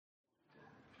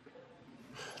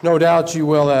No doubt you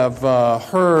will have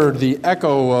heard the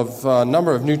echo of a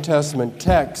number of New Testament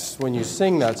texts when you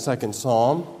sing that second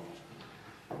psalm,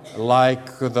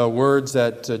 like the words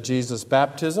at Jesus'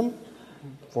 baptism,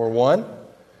 for one,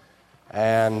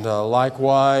 and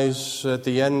likewise at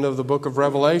the end of the book of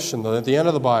Revelation, at the end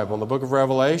of the Bible, in the book of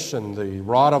Revelation, the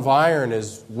rod of iron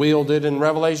is wielded in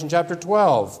Revelation chapter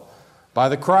 12 by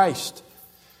the Christ.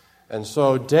 And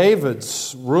so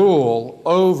David's rule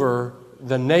over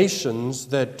the nations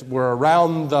that were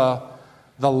around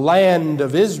the land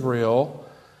of Israel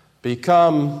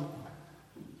become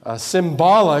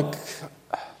symbolic,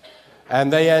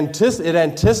 and it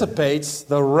anticipates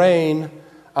the reign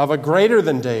of a greater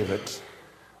than David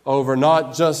over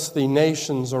not just the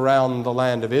nations around the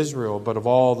land of Israel, but of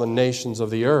all the nations of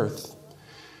the earth.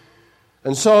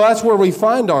 And so that's where we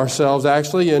find ourselves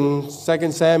actually in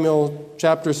 2 Samuel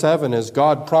chapter 7, as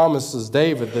God promises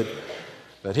David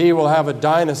that he will have a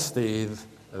dynasty,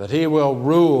 that he will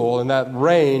rule, and that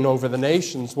reign over the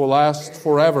nations will last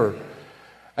forever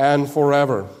and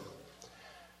forever.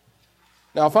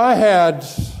 Now, if I had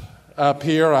up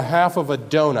here a half of a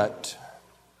donut,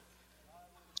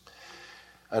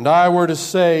 and I were to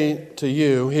say to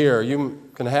you, here, you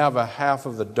can have a half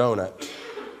of the donut,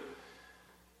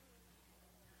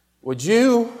 would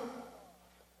you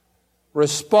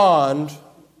respond,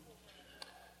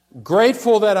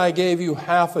 grateful that I gave you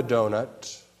half a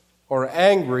donut, or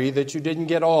angry that you didn't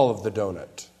get all of the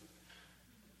donut?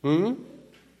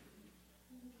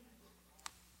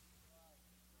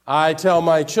 I tell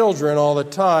my children all the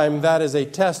time that is a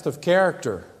test of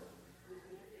character.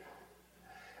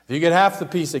 If you get half the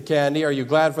piece of candy, are you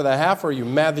glad for the half, or are you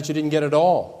mad that you didn't get it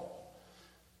all?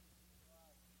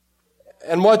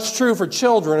 And what's true for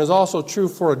children is also true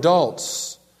for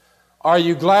adults. Are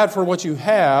you glad for what you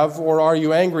have, or are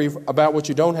you angry about what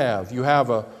you don't have? You have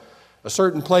a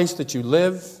certain place that you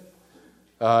live.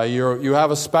 You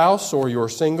have a spouse, or you're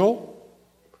single.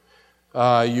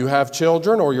 You have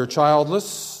children, or you're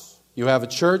childless. You have a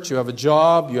church, you have a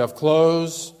job, you have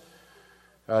clothes.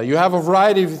 You have a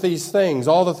variety of these things.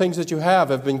 All the things that you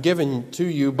have been given to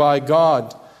you by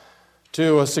God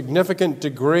to a significant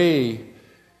degree.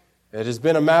 It has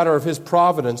been a matter of His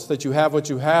providence that you have what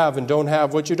you have and don't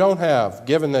have what you don't have,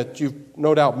 given that you've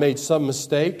no doubt made some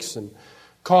mistakes and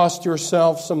cost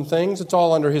yourself some things. It's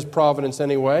all under His providence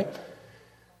anyway.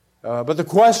 But the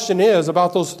question is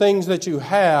about those things that you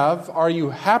have. Are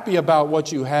you happy about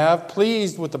what you have,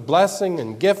 pleased with the blessing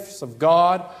and gifts of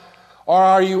God? Or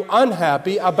are you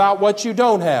unhappy about what you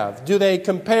don't have? Do they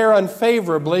compare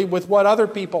unfavorably with what other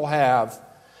people have?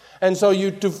 And so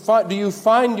do you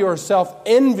find yourself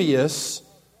envious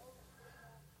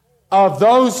of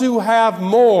those who have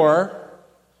more,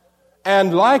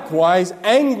 and likewise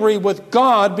angry with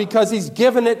God because He's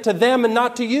given it to them and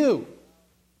not to you?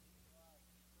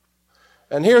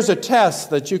 And here's a test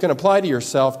that you can apply to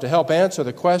yourself to help answer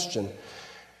the question.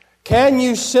 Can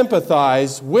you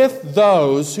sympathize with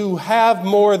those who have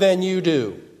more than you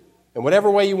do? In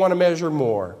whatever way you want to measure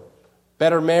more.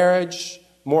 Better marriage,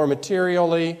 more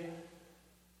materially,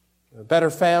 a better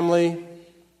family,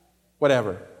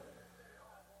 whatever.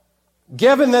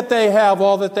 Given that they have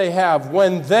all that they have,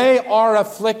 when they are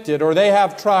afflicted or they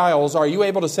have trials, are you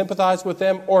able to sympathize with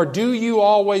them? Or do you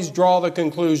always draw the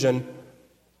conclusion,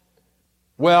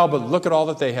 well, but look at all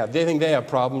that they have. They think they have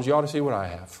problems. You ought to see what I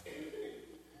have.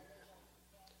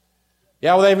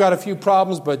 Yeah, well, they've got a few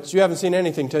problems, but you haven't seen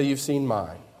anything till you've seen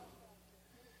mine.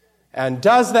 And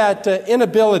does that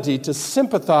inability to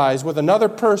sympathize with another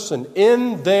person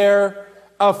in their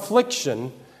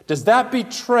affliction, does that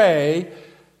betray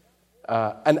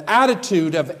an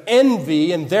attitude of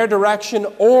envy in their direction,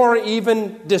 or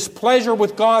even displeasure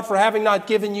with God for having not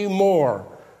given you more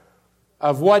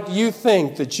of what you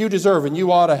think that you deserve and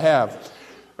you ought to have?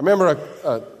 I remember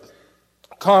a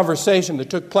conversation that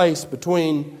took place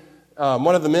between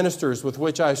one of the ministers with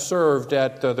which I served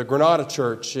at the Granada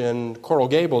Church in Coral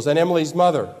Gables and Emily's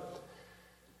mother.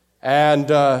 And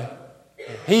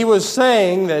he was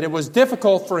saying that it was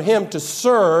difficult for him to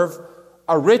serve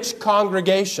a rich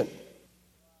congregation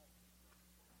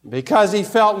because he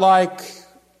felt like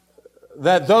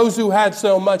that those who had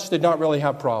so much did not really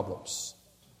have problems.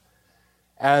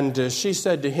 And she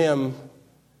said to him,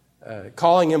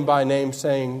 calling him by name,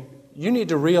 saying, you need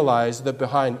to realize that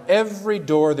behind every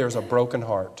door there's a broken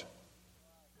heart.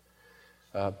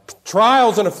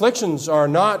 Trials and afflictions are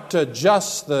not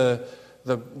just the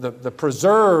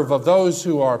preserve of those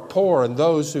who are poor and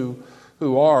those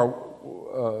who are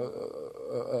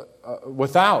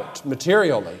without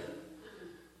materially.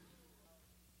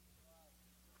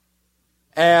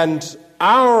 And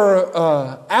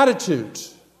our attitude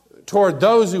toward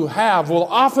those who have will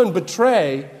often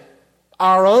betray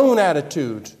our own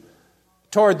attitude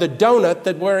toward the donut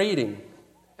that we're eating.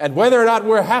 And whether or not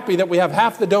we're happy that we have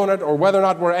half the donut, or whether or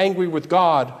not we're angry with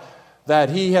God that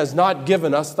He has not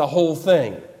given us the whole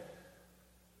thing,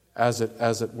 as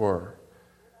it were.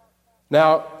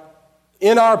 Now,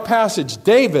 in our passage,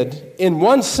 David, in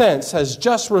one sense, has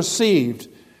just received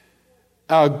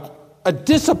a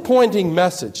disappointing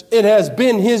message. It has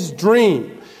been his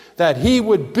dream that he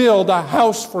would build a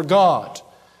house for God.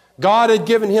 God had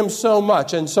given him so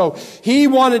much, and so he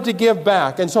wanted to give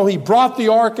back. And so he brought the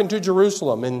ark into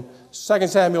Jerusalem in 2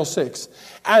 Samuel 6.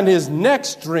 And his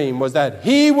next dream was that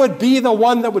he would be the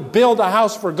one that would build a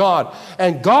house for God.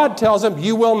 And God tells him,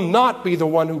 you will not be the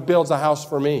one who builds a house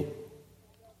for me.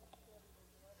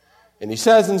 And he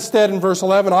says instead in verse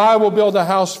 11, I will build a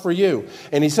house for you.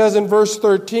 And he says in verse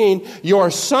 13, your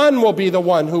son will be the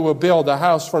one who will build a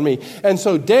house for me. And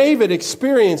so David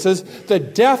experiences the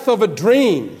death of a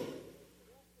dream.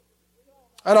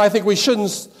 And I think we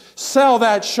shouldn't sell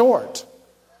that short.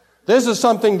 This is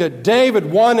something that David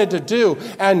wanted to do,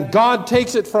 and God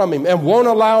takes it from him and won't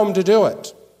allow him to do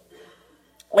it.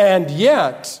 And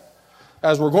yet,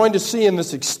 as we're going to see in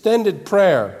this extended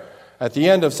prayer at the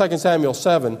end of 2 Samuel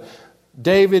 7,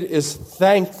 David is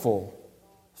thankful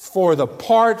for the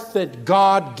part that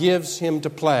God gives him to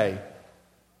play,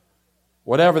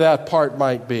 whatever that part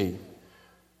might be.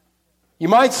 You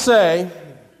might say,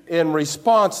 in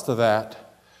response to that,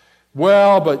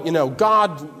 well, but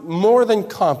God more than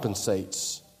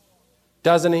compensates,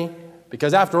 doesn't He?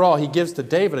 Because after all, He gives to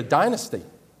David a dynasty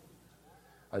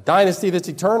that's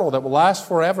eternal, that will last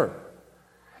forever.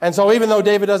 And so even though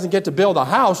David doesn't get to build a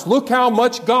house, look how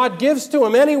much God gives to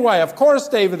him anyway. Of course,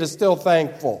 David is still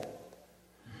thankful.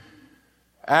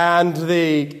 And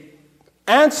the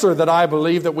answer that I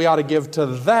believe that we ought to give to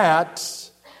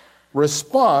that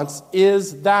response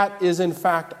is that is in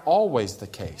fact always the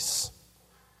case.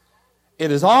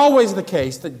 It is always the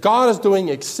case that God is doing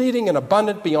exceeding and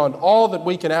abundant beyond all that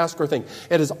we can ask or think.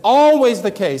 It is always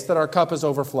the case that our cup is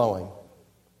overflowing.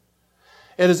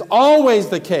 It is always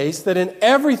the case that in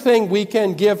everything we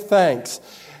can give thanks.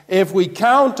 If we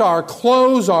count our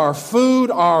clothes, our food,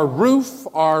 our roof,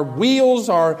 our wheels,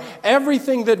 our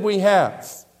everything that we have,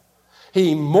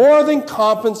 He more than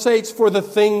compensates for the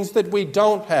things that we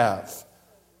don't have.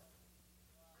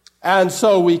 And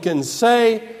so we can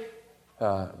say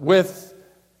with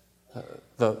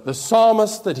the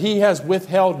psalmist that he has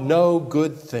withheld no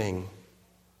good thing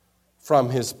from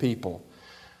his people.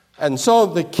 And so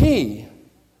the key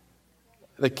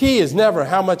is never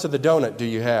how much of the donut do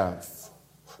you have.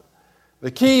 The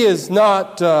key is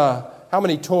not how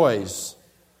many toys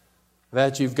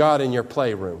that you've got in your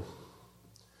playroom.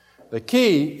 The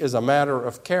key is a matter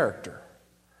of character.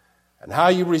 And how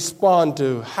you respond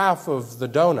to half of the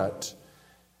donut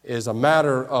is a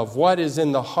matter of what is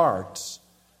in the heart,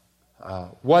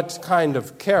 what kind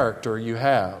of character you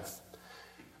have.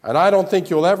 And I don't think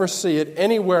you'll ever see it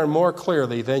anywhere more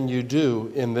clearly than you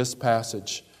do in this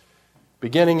passage.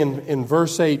 Beginning in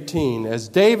verse 18, as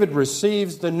David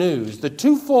receives the news, the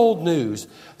twofold news,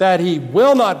 that he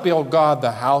will not build God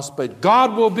the house, but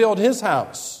God will build his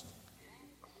house.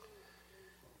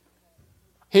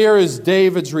 Here is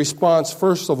David's response,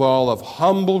 first of all, of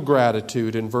humble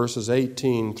gratitude in verses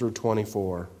 18 through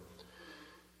 24.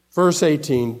 Verse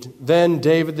 18, then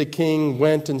David the king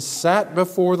went and sat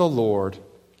before the Lord,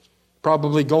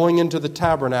 probably going into the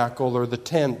tabernacle or the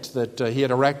tent that he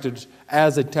had erected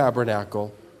as a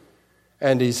tabernacle.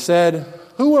 And he said,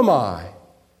 who am I,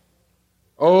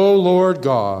 O Lord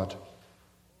God,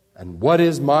 and what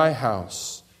is my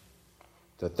house,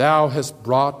 that thou hast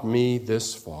brought me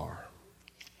this far?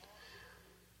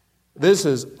 This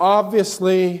is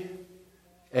obviously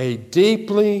a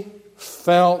deeply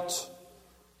felt,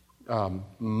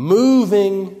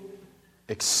 moving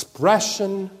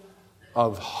expression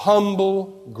of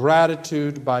humble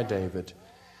gratitude by David.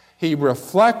 He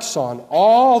reflects on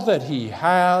all that he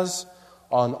has,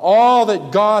 on all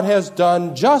that God has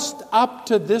done just up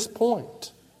to this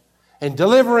point, in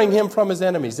delivering him from his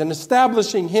enemies and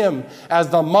establishing him as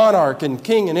the monarch and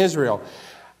king in Israel.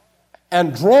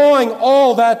 And drawing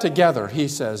all that together, he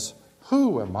says,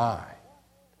 who am I?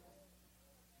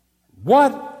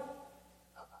 What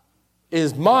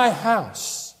is my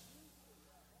house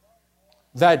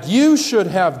that you should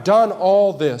have done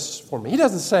all this for me? He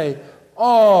doesn't say,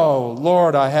 oh,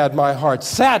 Lord, I had my heart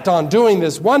set on doing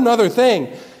this one other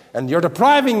thing, And you're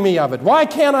depriving me of it. Why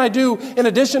can't I do in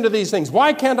addition to these things?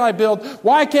 Why can't I build?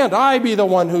 Why can't I be the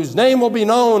one whose name will be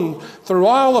known through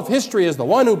all of history as the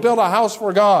one who built a house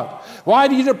for God? Why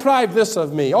do you deprive this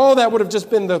of me? Oh, that would have just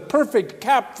been the perfect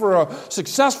cap for a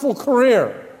successful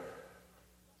career.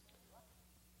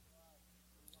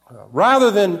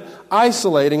 Rather than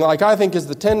isolating, like I think is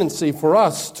the tendency for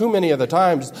us too many of the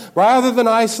times, rather than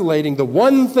isolating the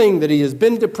one thing that he has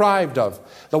been deprived of,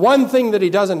 the one thing that he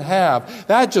doesn't have,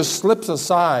 that just slips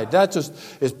aside. That just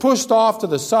is pushed off to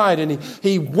the side, and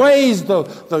he weighs the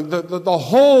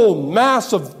whole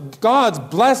mass of God's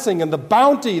blessing and the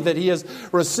bounty that he has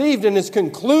received, and his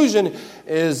conclusion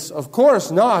is, of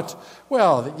course, not,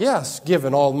 well, yes,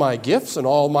 given all my gifts and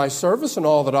all my service and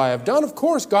all that I have done, of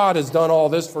course God has done all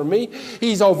this for me.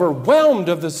 He's overwhelmed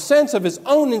of the sense of his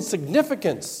own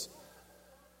insignificance.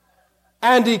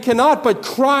 And he cannot but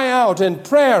cry out in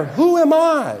prayer, who am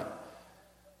I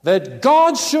that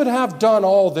God should have done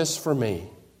all this for me?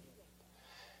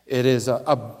 It is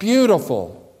a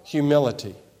beautiful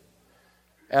humility.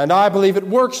 And I believe it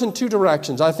works in two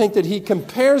directions. I think that he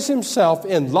compares himself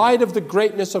in light of the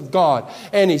greatness of God.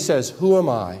 And he says, who am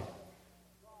I?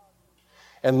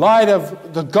 In light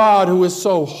of the God who is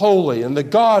so holy, and the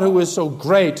God who is so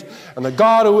great, and the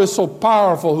God who is so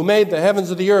powerful, who made the heavens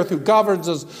and the earth, who governs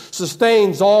us,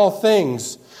 sustains all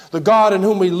things, the God in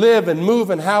whom we live and move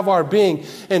and have our being.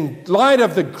 In light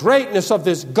of the greatness of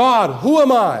this God, who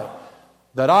am I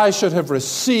that I should have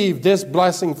received this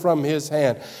blessing from his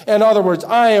hand? In other words,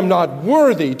 I am not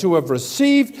worthy to have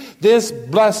received this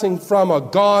blessing from a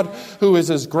God who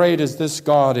is as great as this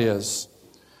God is.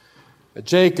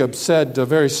 Jacob said a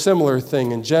very similar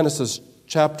thing in Genesis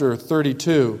chapter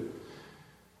 32.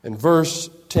 In verse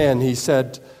 10,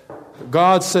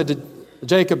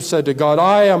 Jacob said to God,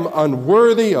 I am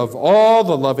unworthy of all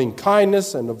the loving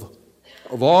kindness and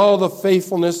of all the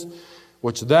faithfulness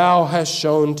which thou hast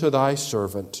shown to thy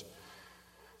servant.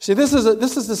 See, this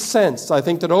is the sense, I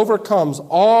think, that overcomes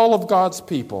all of God's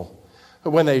people.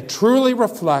 When they truly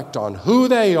reflect on who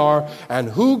they are and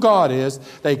who God is,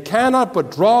 they cannot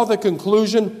but draw the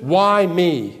conclusion, why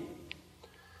me?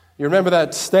 You remember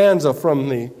that stanza from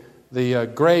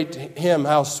the great hymn,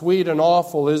 How Sweet and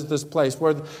Awful Is This Place,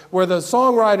 where the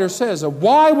songwriter says,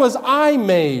 why was I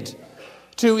made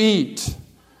to eat?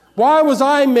 Why was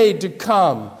I made to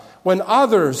come when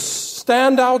others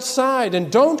stand outside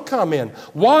and don't come in?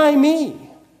 Why me?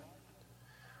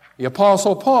 The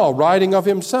Apostle Paul, writing of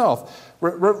himself,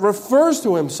 refers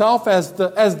to himself as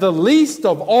the least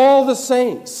of all the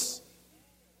saints.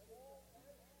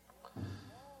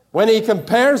 When he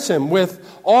compares him with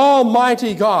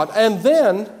Almighty God, and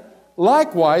then,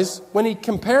 likewise, when he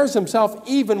compares himself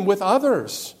even with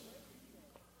others.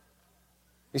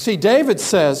 You see, David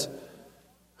says,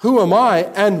 who am I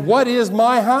and what is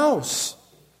my house?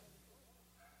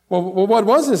 Well, what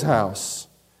was his house?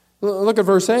 Look at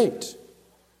verse 8.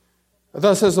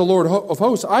 Thus says the Lord of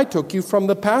hosts, I took you from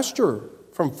the pasture,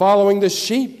 from following the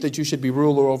sheep, that you should be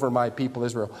ruler over my people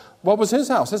Israel. What was his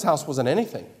house? His house wasn't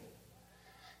anything.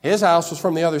 His house was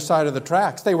from the other side of the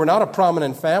tracks. They were not a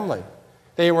prominent family.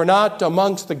 They were not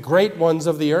amongst the great ones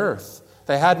of the earth.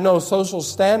 They had no social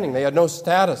standing. They had no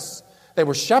status. They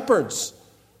were shepherds.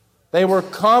 They were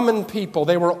common people.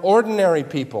 They were ordinary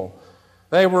people.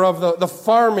 They were of the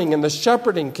farming and the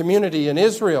shepherding community in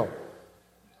Israel.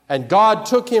 And God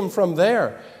took him from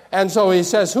there. And so he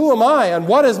says, who am I and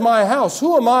what is my house?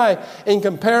 Who am I in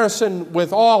comparison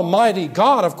with Almighty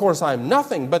God? Of course, I'm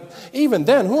nothing. But even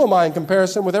then, who am I in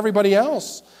comparison with everybody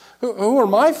else? Who are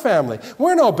my family?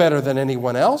 We're no better than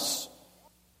anyone else.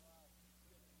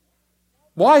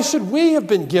 Why should we have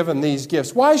been given these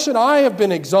gifts? Why should I have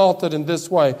been exalted in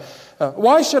this way?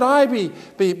 Why should I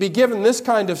be given this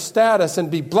kind of status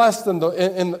and be blessed in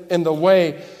the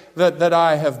way that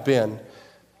I have been?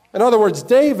 In other words,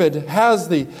 David has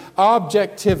the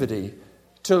objectivity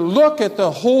to look at the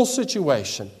whole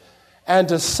situation and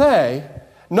to say,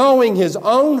 knowing his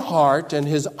own heart and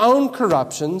his own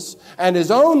corruptions and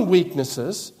his own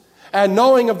weaknesses, and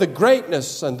knowing of the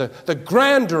greatness and the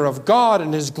grandeur of God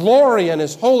and his glory and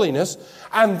his holiness,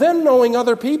 and then knowing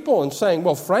other people and saying,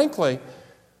 well, frankly,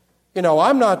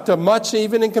 I'm not much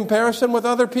even in comparison with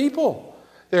other people.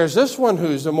 There's this one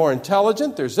who's more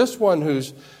intelligent. There's this one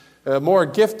who's more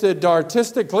gifted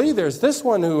artistically. There's this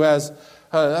one who has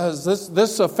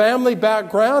this family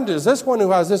background. There's this one who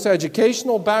has this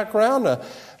educational background.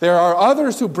 There are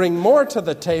others who bring more to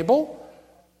the table.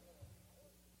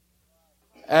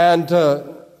 And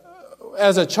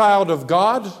as a child of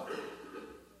God,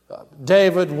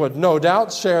 David would no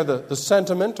doubt share the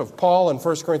sentiment of Paul in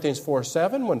 1 Corinthians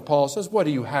 4:7 when Paul says, what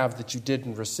do you have that you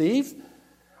didn't receive?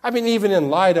 I mean, even in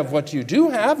light of what you do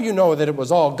have, you know that it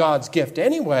was all God's gift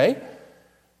anyway.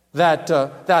 That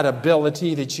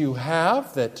ability that you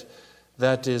have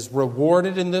that is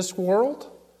rewarded in this world.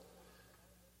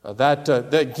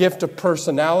 That gift of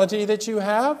personality that you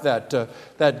have,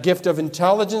 that gift of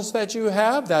intelligence that you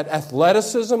have, that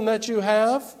athleticism that you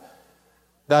have,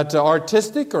 that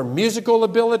artistic or musical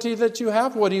ability that you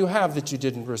have, what do you have that you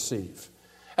didn't receive?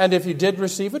 And if you did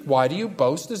receive it, why do you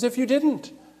boast as if you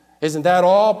didn't? Isn't that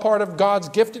all part of God's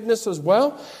giftedness as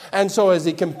well? And so as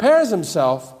he compares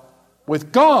himself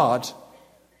with God,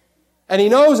 and he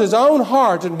knows his own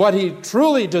heart and what he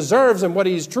truly deserves and what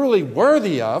he's truly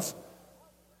worthy of,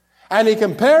 and he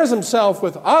compares himself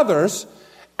with others,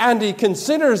 and he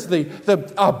considers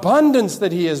the abundance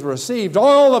that he has received,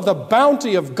 all of the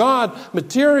bounty of God,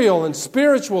 material and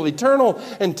spiritual, eternal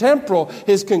and temporal,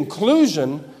 his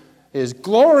conclusion, his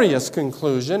glorious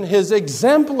conclusion, his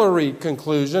exemplary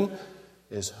conclusion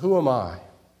is, who am I?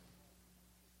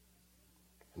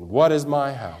 And what is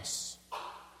my house?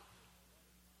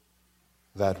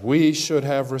 That we should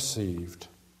have received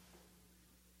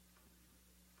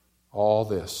all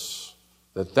this,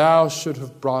 that thou should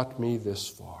have brought me this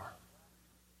far.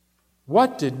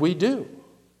 What did we do?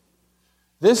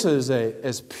 This is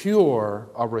as pure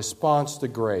a response to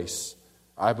grace,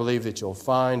 I believe, that you'll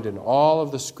find in all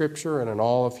of the Scripture and in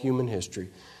all of human history.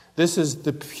 This is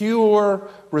the pure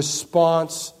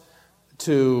response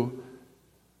to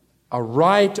a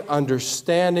right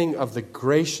understanding of the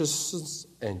graciousness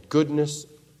and goodness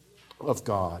of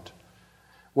God.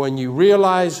 When you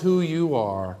realize who you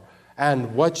are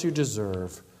and what you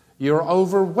deserve, you're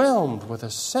overwhelmed with a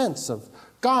sense of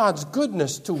God's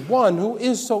goodness to one who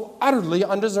is so utterly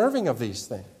undeserving of these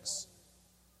things.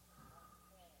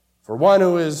 For one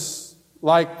who is,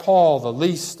 like Paul, the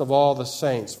least of all the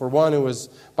saints, for one who is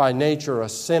by nature a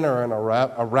sinner and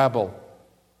a rebel,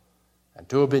 and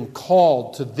to have been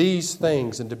called to these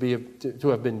things and to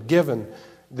have been given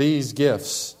these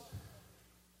gifts,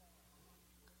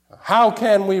 how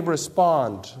can we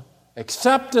respond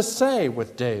except to say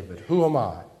with David, who am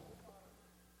I?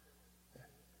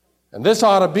 And this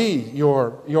ought to be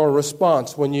your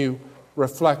response when you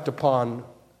reflect upon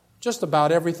just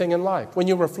about everything in life, when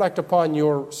you reflect upon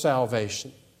your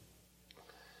salvation.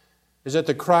 Is it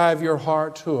the cry of your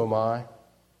heart, who am I?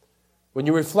 When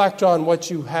you reflect on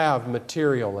what you have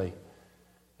materially,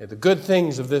 the good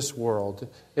things of this world,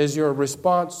 is your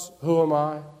response, who am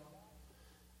I?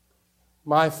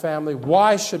 My family,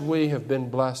 why should we have been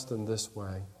blessed in this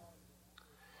way?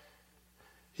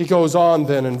 He goes on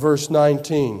then in verse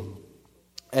 19,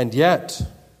 and yet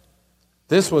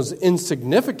this was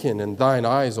insignificant in thine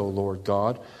eyes, O Lord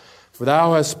God, for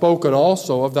thou hast spoken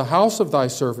also of the house of thy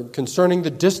servant concerning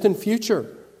the distant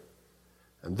future.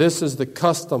 And this is the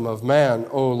custom of man,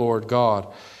 O Lord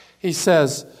God. He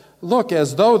says, look,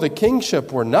 as though the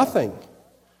kingship were nothing,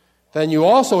 then you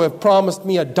also have promised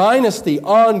me a dynasty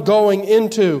ongoing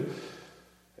into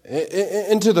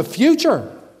the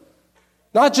future.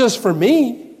 Not just for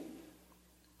me,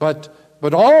 but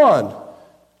on.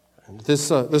 And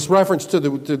this reference to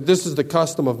this is the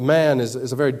custom of man is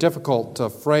a very difficult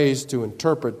phrase to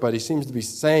interpret, but he seems to be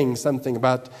saying something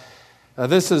about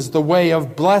this is the way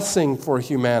of blessing for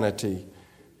humanity.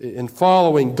 In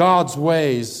following God's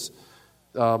ways,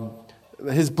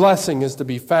 his blessing is to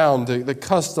be found. The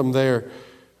custom there,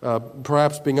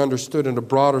 perhaps being understood in a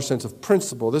broader sense of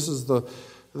principle. This is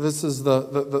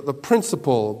the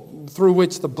principle through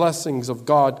which the blessings of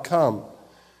God come,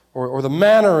 or the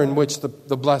manner in which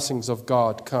the blessings of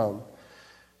God come.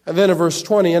 And then in verse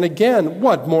 20, and again,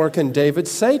 what more can David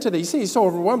say to thee? See, he's so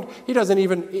overwhelmed, he doesn't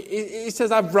even, he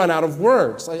says, I've run out of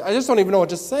words. I just don't even know what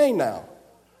to say now.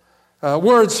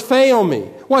 Words fail me.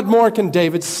 What more can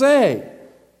David say?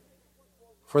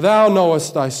 For thou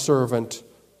knowest thy servant,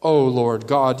 O Lord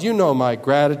God. You know my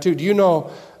gratitude. You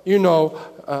know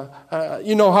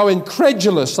how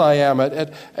incredulous I am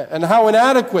and how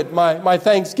inadequate my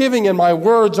thanksgiving and my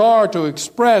words are to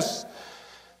express.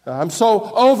 I'm so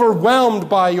overwhelmed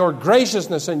by your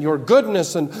graciousness and your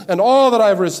goodness and all that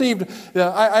I've received.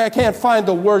 I can't find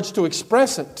the words to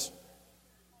express it.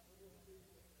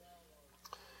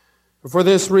 For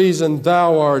this reason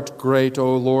thou art great,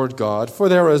 O Lord God, for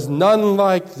there is none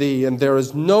like thee, and there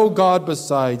is no God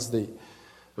besides thee,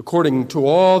 according to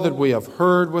all that we have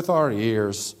heard with our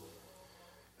ears.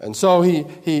 And so he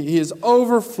is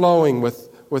overflowing with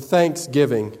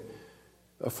thanksgiving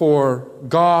for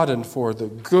God and for the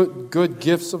good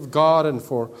gifts of God and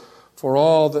for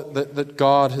all that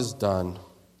God has done.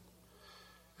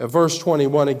 Verse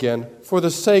 21 again, for the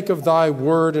sake of thy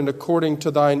word and according to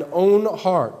thine own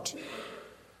heart,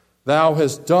 Thou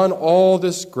hast done all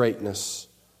this greatness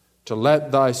to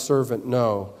let thy servant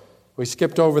know. We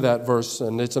skipped over that verse,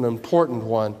 and it's an important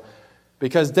one,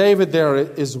 because David there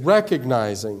is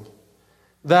recognizing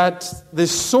that the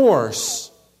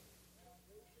source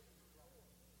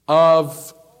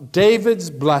of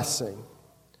David's blessing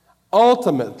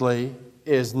ultimately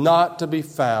is not to be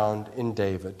found in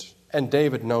David. And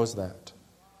David knows that.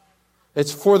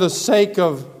 It's for the sake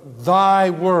of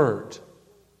thy word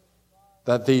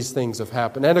that these things have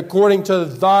happened, and according to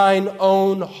thine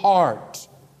own heart.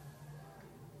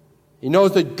 He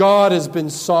knows that God has been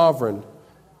sovereign.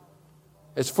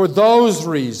 It's for those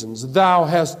reasons thou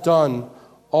hast done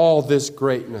all this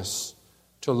greatness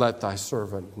to let thy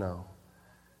servant know.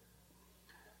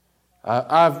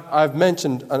 I've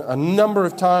mentioned a number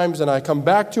of times, and I come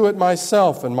back to it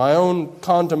myself in my own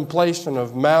contemplation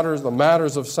of the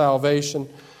matters of salvation,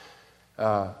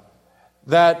 and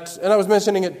I was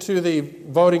mentioning it to the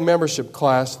voting membership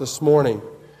class this morning,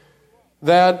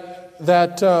 that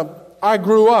I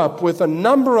grew up with a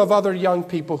number of other young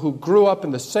people who grew up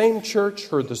in the same church,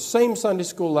 heard the same Sunday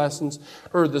school lessons,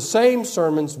 heard the same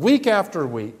sermons week after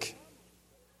week.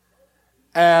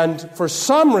 And for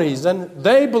some reason,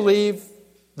 they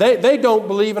don't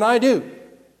believe, and I do.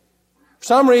 For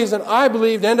some reason, I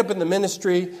believed, end up in the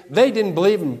ministry. They didn't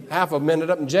believe, and half of them ended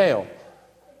up in jail.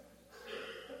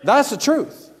 That's the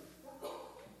truth.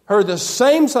 Heard the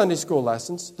same Sunday school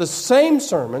lessons, the same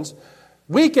sermons,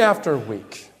 week after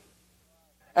week.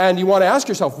 And you want to ask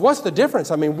yourself, what's the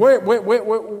difference? I mean,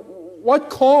 what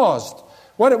caused?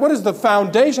 What is the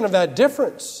foundation of that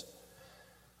difference?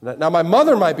 Now, my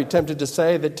mother might be tempted to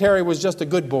say that Terry was just a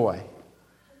good boy.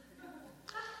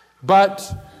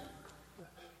 But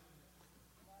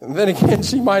then again,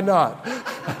 she might not.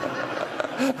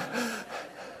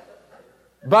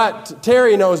 But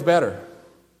Terry knows better,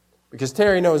 because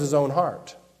Terry knows his own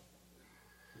heart.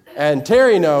 And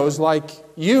Terry knows, like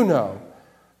you know,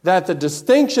 that the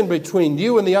distinction between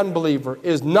you and the unbeliever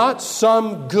is not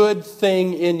some good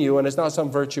thing in you, and it's not some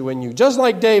virtue in you. Just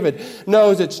like David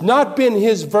knows it's not been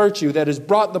his virtue that has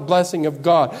brought the blessing of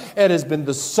God. It has been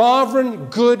the sovereign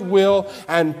goodwill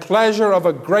and pleasure of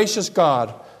a gracious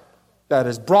God that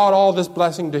has brought all this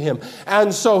blessing to him.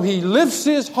 And so he lifts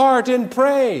his heart in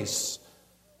praise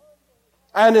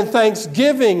and in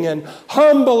thanksgiving and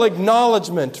humble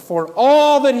acknowledgement for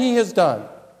all that he has done.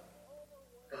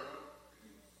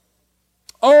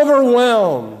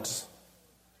 Overwhelmed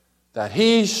that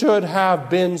he should have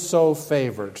been so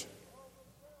favored.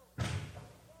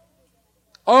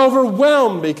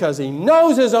 Overwhelmed because he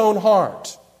knows his own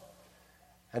heart.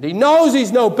 And he knows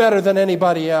he's no better than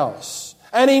anybody else.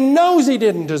 And he knows he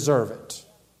didn't deserve it.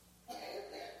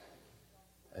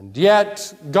 And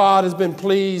yet, God has been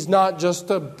pleased not just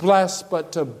to bless,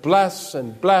 but to bless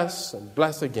and bless and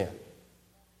bless again.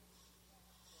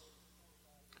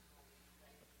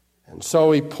 And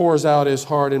so he pours out his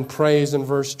heart in praise in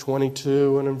verse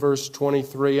 22 and in verse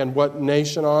 23. And what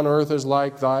nation on earth is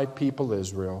like thy people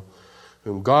Israel,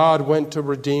 whom God went to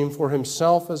redeem for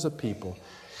himself as a people,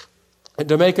 and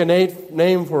to make a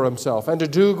name for himself, and to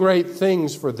do great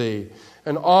things for thee,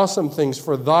 and awesome things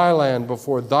for thy land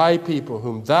before thy people,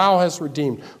 whom thou hast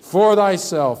redeemed for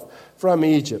thyself from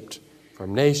Egypt,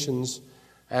 from nations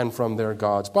and from their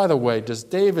gods. By the way, does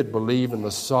David believe in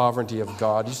the sovereignty of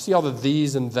God? You see all the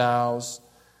these and thous?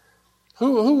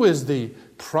 Who is the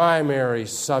primary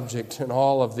subject in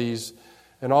all of these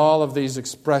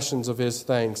expressions of his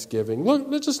thanksgiving?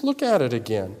 Let's just look at it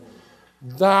again.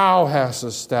 Thou hast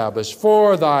established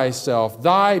for thyself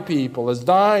thy people as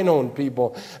thine own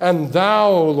people, and thou,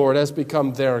 O Lord, hast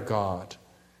become their God.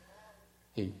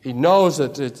 He knows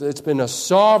that it's been a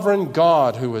sovereign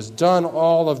God who has done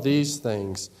all of these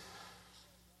things.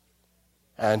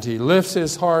 And he lifts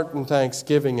his heart in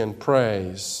thanksgiving and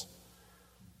praise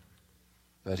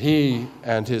that he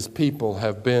and his people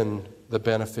have been the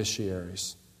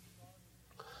beneficiaries.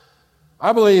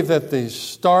 I believe that the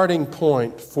starting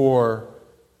point for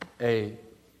a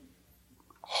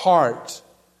heart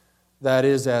that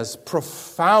is as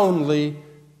profoundly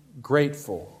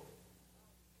grateful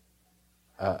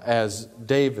as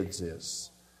David's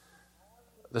is.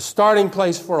 The starting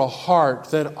place for a heart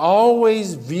that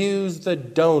always views the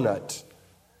donut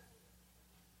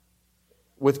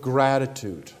with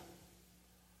gratitude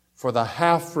for the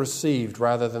half received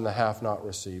rather than the half not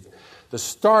received. The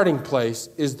starting place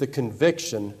is the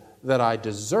conviction that I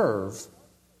deserve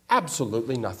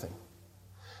absolutely nothing.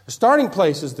 The starting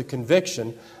place is the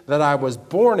conviction that I was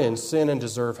born in sin and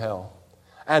deserve hell.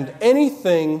 And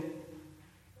anything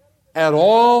at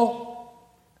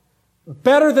all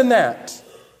better than that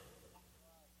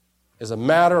is a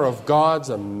matter of God's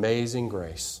amazing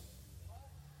grace.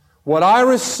 What I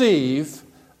receive,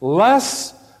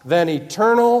 less than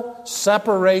eternal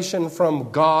separation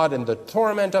from God and the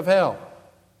torment of hell,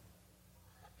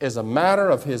 is a matter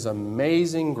of His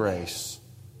amazing grace.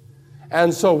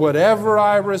 And so whatever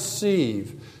I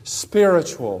receive,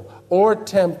 spiritual or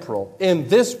temporal, in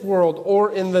this world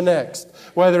or in the next,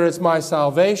 whether it's my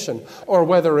salvation or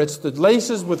whether it's the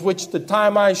laces with which to tie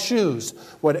my shoes,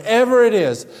 whatever it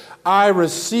is, I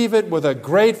receive it with a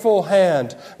grateful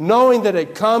hand, knowing that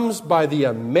it comes by the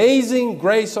amazing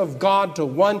grace of God to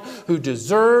one who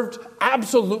deserved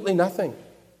absolutely nothing.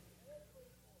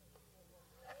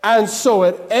 And so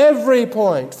at every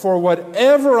point, for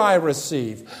whatever I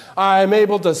receive, I am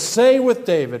able to say with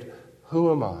David,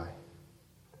 "Who am I?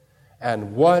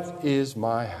 And what is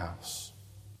my house,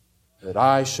 that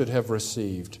I should have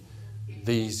received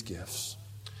these gifts?"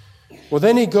 Well,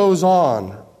 then he goes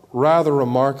on rather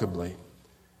remarkably,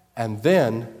 and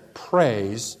then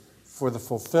prays for the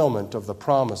fulfillment of the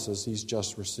promises he's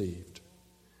just received.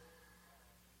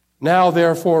 "Now,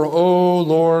 therefore, O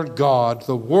Lord God,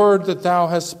 the word that thou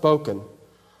hast spoken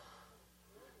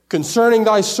concerning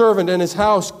thy servant and his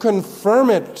house, confirm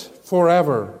it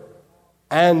forever,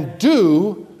 and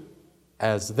do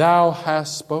as thou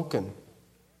hast spoken,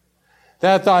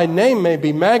 that thy name may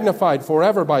be magnified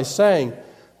forever by saying,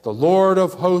 the Lord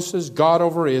of hosts is God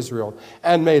over Israel,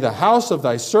 and may the house of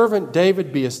thy servant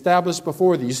David be established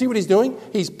before thee." You see what he's doing?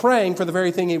 He's praying for the very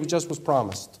thing he just was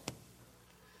promised.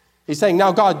 He's saying,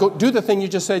 now God, go do the thing you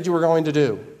just said you were going to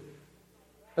do.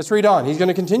 Let's read on. He's going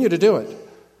to continue to do it.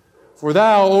 "For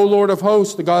thou, O Lord of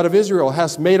hosts, the God of Israel,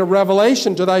 hast made a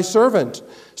revelation to thy servant,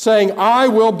 saying, I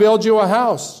will build you a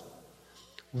house.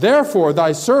 Therefore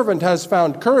thy servant has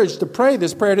found courage to pray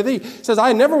this prayer to thee." He says,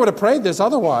 I never would have prayed this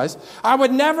otherwise. I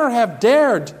would never have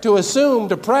dared to assume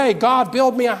to pray, God,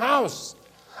 build me a house.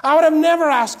 I would have never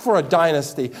asked for a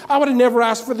dynasty. I would have never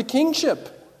asked for the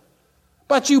kingship.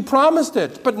 But you promised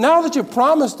it. But now that you've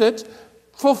promised it,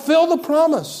 fulfill the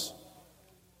promise.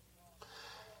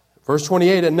 Verse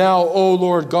 28, "And now, O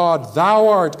Lord God, thou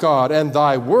art God, and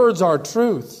thy words are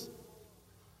truth.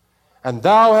 And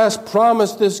thou hast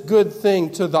promised this good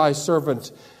thing to thy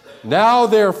servant. Now,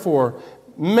 therefore,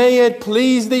 may it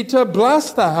please thee to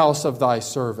bless the house of thy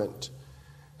servant,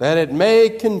 that it may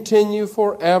continue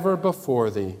forever before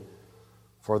thee.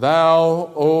 For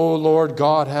thou, O Lord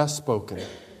God, hast spoken,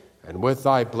 and with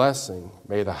thy blessing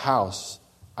may the house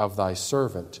of thy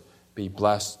servant be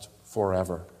blessed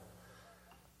forever."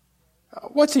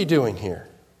 What's he doing here?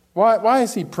 Why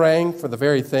is he praying for the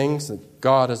very things that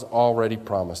God has already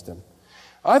promised him?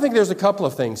 I think there's a couple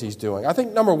of things he's doing. I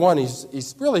think, number one,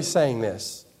 he's really saying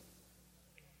this.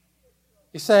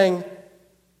 He's saying,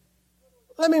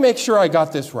 let me make sure I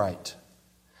got this right.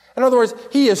 In other words,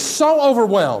 he is so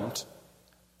overwhelmed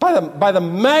by the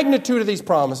magnitude of these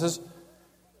promises,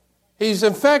 he's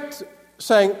in fact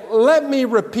saying, let me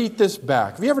repeat this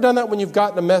back. Have you ever done that when you've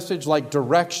gotten a message like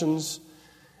directions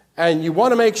and you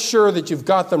want to make sure that you've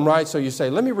got them right, so you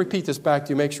say, let me repeat this back to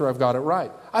you, make sure I've got it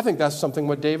right. I think that's something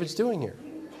what David's doing here.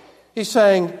 He's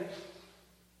saying,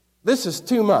 this is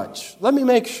too much. Let me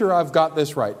make sure I've got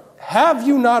this right. Have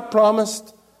you not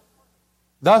promised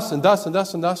thus and thus and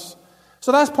thus and thus?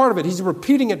 So that's part of it. He's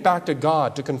repeating it back to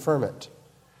God to confirm it.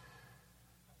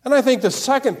 And I think the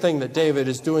second thing that David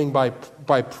is doing by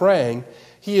praying,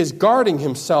 he is guarding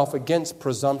himself against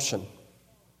presumption.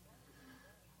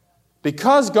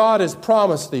 Because God has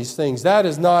promised these things, that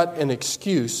is not an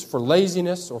excuse for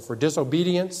laziness or for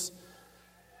disobedience.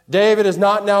 David is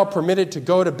not now permitted to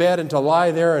go to bed and to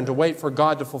lie there and to wait for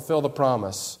God to fulfill the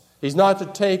promise. He's not to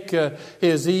take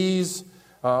his ease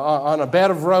on a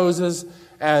bed of roses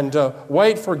and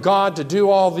wait for God to do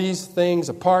all these things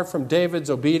apart from David's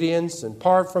obedience and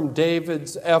apart from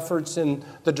David's efforts in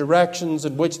the directions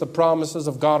in which the promises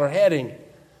of God are heading.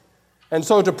 And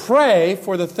so to pray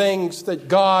for the things that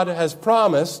God has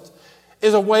promised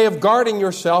is a way of guarding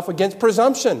yourself against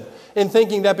presumption in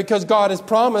thinking that because God has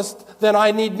promised, then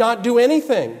I need not do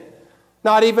anything,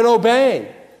 not even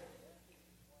obey.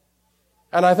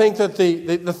 And I think that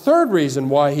the third reason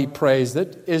why he prays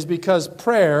it is because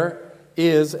prayer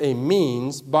is a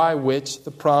means by which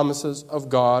the promises of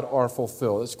God are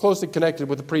fulfilled. It's closely connected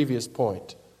with the previous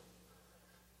point.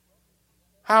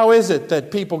 How is it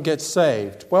that people get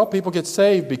saved? Well, people get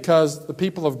saved because the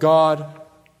people of God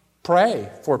pray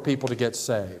for people to get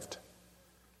saved.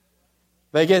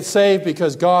 They get saved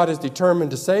because God is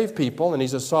determined to save people, and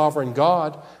He's a sovereign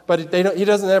God. But He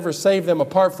doesn't ever save them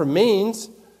apart from means.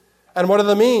 And what are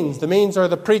the means? The means are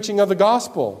the preaching of the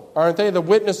gospel, aren't they? The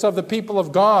witness of the people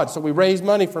of God. So we raise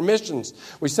money for missions.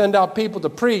 We send out people to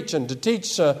preach and to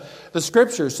teach the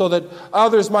Scriptures so that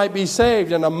others might be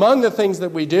saved. And among the things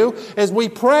that we do is we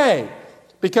pray.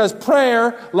 Because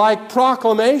prayer, like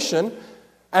proclamation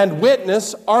and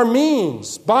witness, are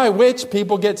means by which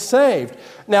people get saved.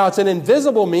 Now, it's an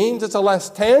invisible means. It's a less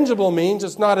tangible means.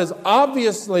 It's not as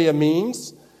obviously a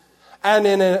means. And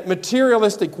in a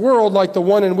materialistic world like the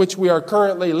one in which we are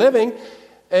currently living,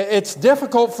 it's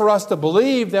difficult for us to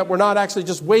believe that we're not actually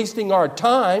just wasting our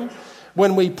time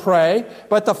when we pray.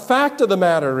 But the fact of the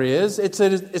matter is, it's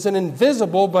an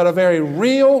invisible but a very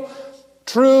real,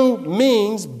 true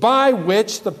means by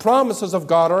which the promises of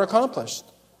God are accomplished.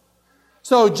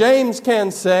 So James can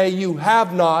say, you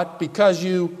have not because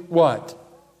you what?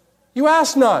 You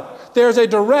ask not. There's a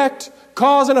direct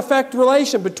cause and effect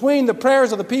relation between the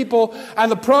prayers of the people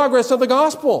and the progress of the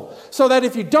gospel. So that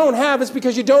if you don't have, it's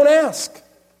because you don't ask.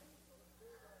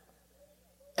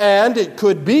 And it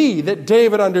could be that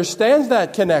David understands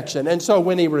that connection. And so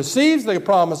when he receives the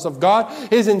promise of God,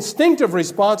 his instinctive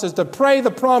response is to pray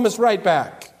the promise right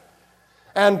back.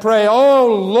 And pray,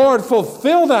 oh Lord,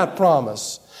 fulfill that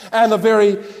promise. And the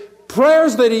very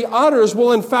prayers that he utters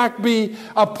will in fact be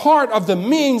a part of the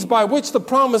means by which the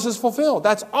promise is fulfilled.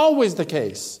 That's always the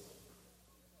case.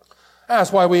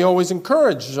 That's why we always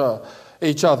encourage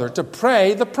each other to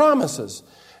pray the promises.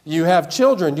 You have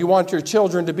children. You want your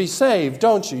children to be saved,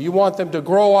 don't you? You want them to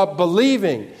grow up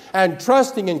believing and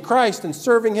trusting in Christ and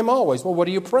serving Him always. Well, what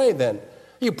do you pray then?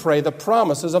 You pray the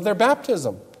promises of their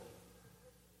baptism.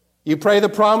 You pray the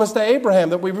promise to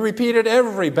Abraham that we repeat at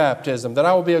every baptism, that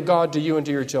I will be a God to you and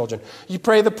to your children. You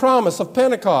pray the promise of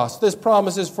Pentecost. This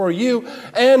promise is for you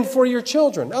and for your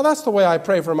children. Now, that's the way I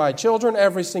pray for my children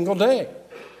every single day.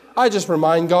 I just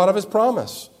remind God of His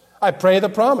promise. I pray the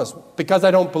promise. Because I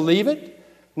don't believe it?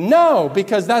 No,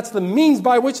 because that's the means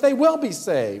by which they will be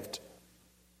saved.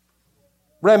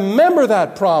 Remember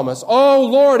that promise, oh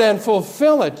Lord, and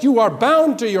fulfill it. You are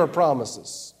bound to your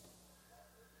promises.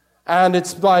 And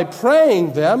it's by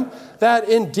praying them that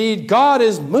indeed God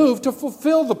is moved to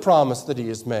fulfill the promise that He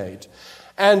has made.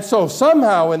 And so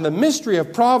somehow in the mystery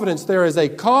of providence there is a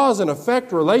cause and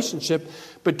effect relationship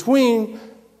between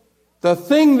the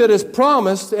thing that is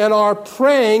promised and our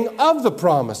praying of the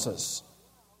promises.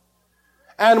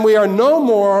 And we are no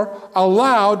more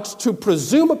allowed to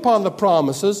presume upon the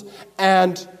promises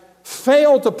and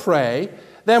fail to pray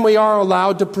than we are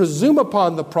allowed to presume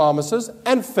upon the promises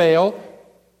and fail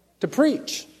to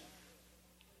preach.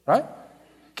 Right?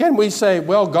 Can we say,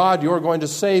 well, God, you're going to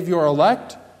save your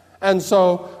elect, and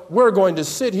so we're going to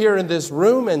sit here in this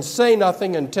room and say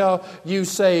nothing until you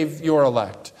save your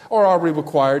elect? Or are we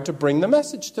required to bring the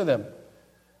message to them?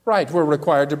 Right, we're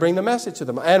required to bring the message to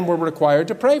them, and we're required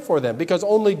to pray for them, because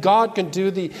only God can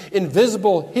do the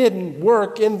invisible, hidden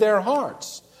work in their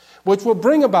hearts, which will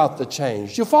bring about the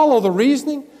change. You follow the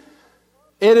reasoning?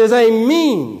 It is a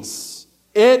means.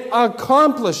 It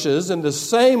accomplishes in the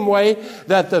same way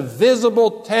that the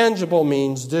visible, tangible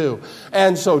means do.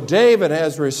 And so David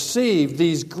has received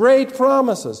these great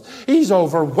promises. He's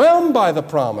overwhelmed by the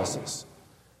promises.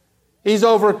 He's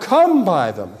overcome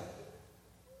by them.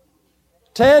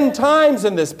 10 times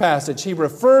in this passage, he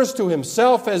refers to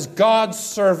himself as God's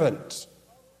servant.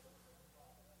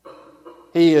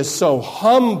 He is so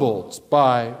humbled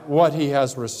by what he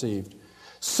has received.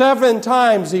 7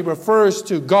 times he refers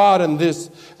to God in this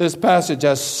passage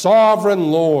as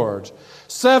sovereign Lord.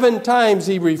 7 times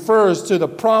he refers to the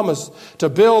promise to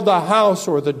build the house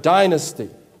or the dynasty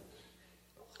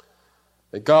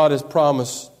that God has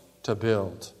promised to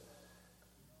build.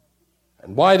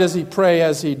 And why does he pray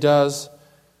as he does?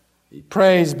 He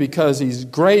prays because he's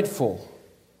grateful.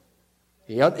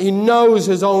 He knows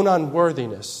his own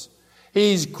unworthiness.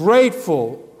 He's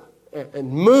grateful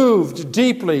and moved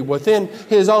deeply within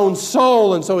his own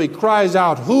soul, and so he cries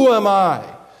out, "Who am I?"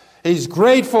 He's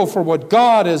grateful for what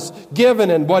God has given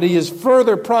and what he has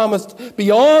further promised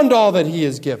beyond all that he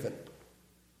has given.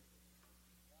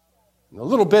 And the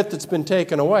little bit that's been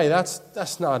taken away,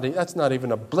 that's not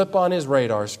even a blip on his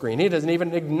radar screen. He doesn't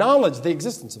even acknowledge the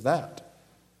existence of that.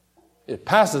 It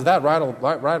passes that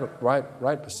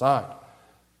right beside.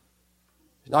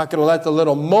 He's not going to let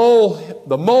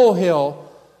the molehill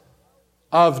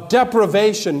of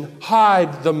deprivation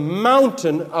hide the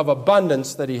mountain of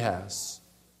abundance that he has.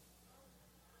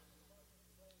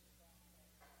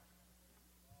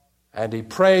 And he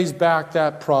prays back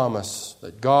that promise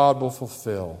that God will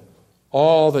fulfill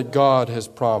all that God has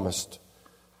promised,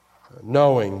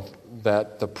 knowing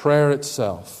that the prayer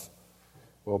itself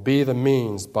will be the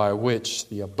means by which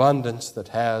the abundance that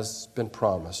has been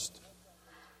promised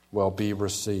will be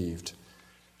received.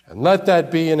 And let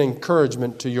that be an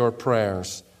encouragement to your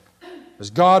prayers. As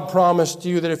God promised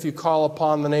you that if you call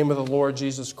upon the name of the Lord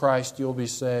Jesus Christ, you'll be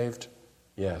saved.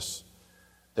 Yes.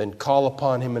 Then call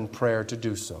upon Him in prayer to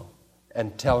do so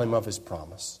and tell Him of His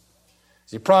promise.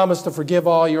 As He promised to forgive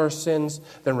all your sins,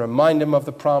 then remind Him of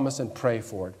the promise and pray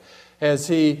for it. As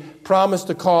He promised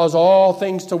to cause all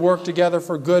things to work together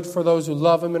for good for those who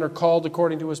love Him and are called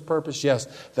according to His purpose, yes,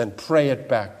 then pray it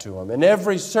back to Him in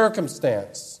every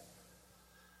circumstance,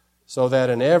 so that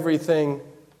in everything,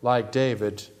 like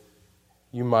David,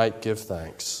 you might give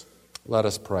thanks. Let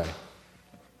us pray.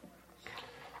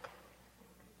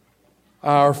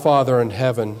 Our Father in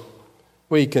heaven,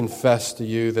 we confess to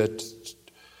you that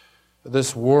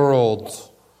this world,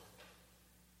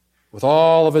 with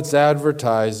all of its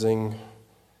advertising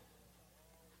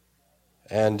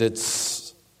and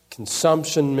its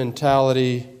consumption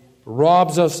mentality,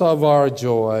 robs us of our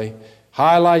joy,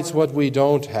 highlights what we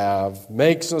don't have,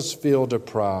 makes us feel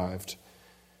deprived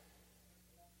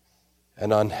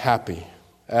and unhappy.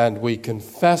 And we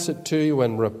confess it to you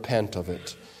and repent of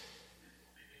it.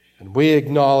 And we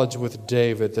acknowledge with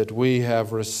David that we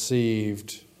have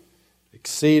received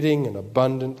exceeding and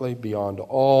abundantly beyond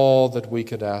all that we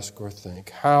could ask or think.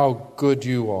 How good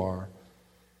you are,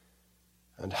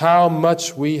 and how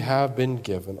much we have been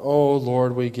given. Oh,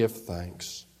 Lord, we give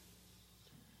thanks.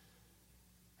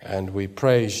 And we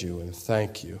praise you and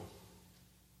thank you.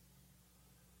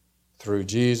 Through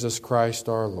Jesus Christ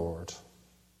our Lord.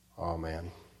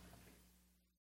 Amen.